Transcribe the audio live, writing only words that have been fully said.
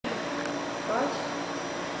Pode?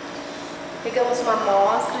 Pegamos uma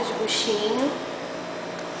amostra de buchinho,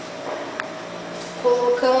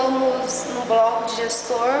 colocamos no bloco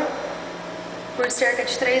digestor por cerca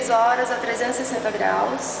de 3 horas a 360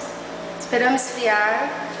 graus. Esperamos esfriar.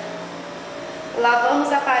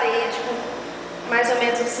 Lavamos a parede com mais ou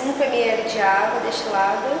menos 5 ml de água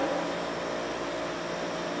destilada.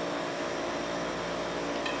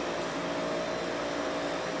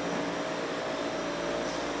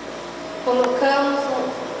 Colocamos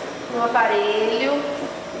no aparelho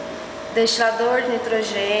Destilador de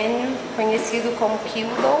Nitrogênio, conhecido como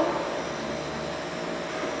Kjeldahl.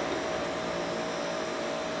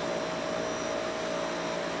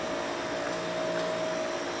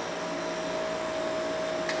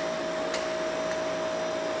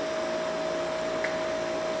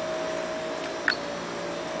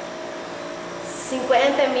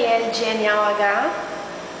 (50 ml de NaOH).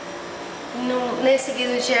 Nesse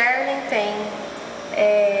guido de Erlen tem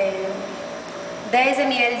 10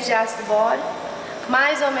 ml de ácido bórico,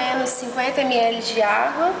 mais ou menos 50 ml de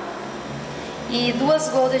água e 2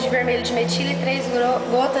 gotas de vermelho de metilha e 3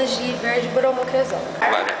 gotas de verde bromocresol.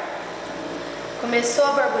 Começou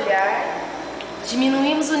a borbulhar,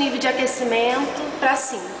 diminuímos o nível de aquecimento para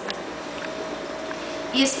 5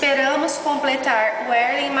 e esperamos completar o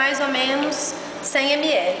Erlen mais ou menos 100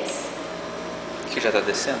 ml. Que já está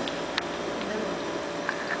descendo?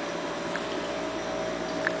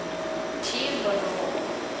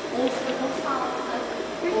 Um fica com falta.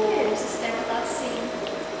 Por quê?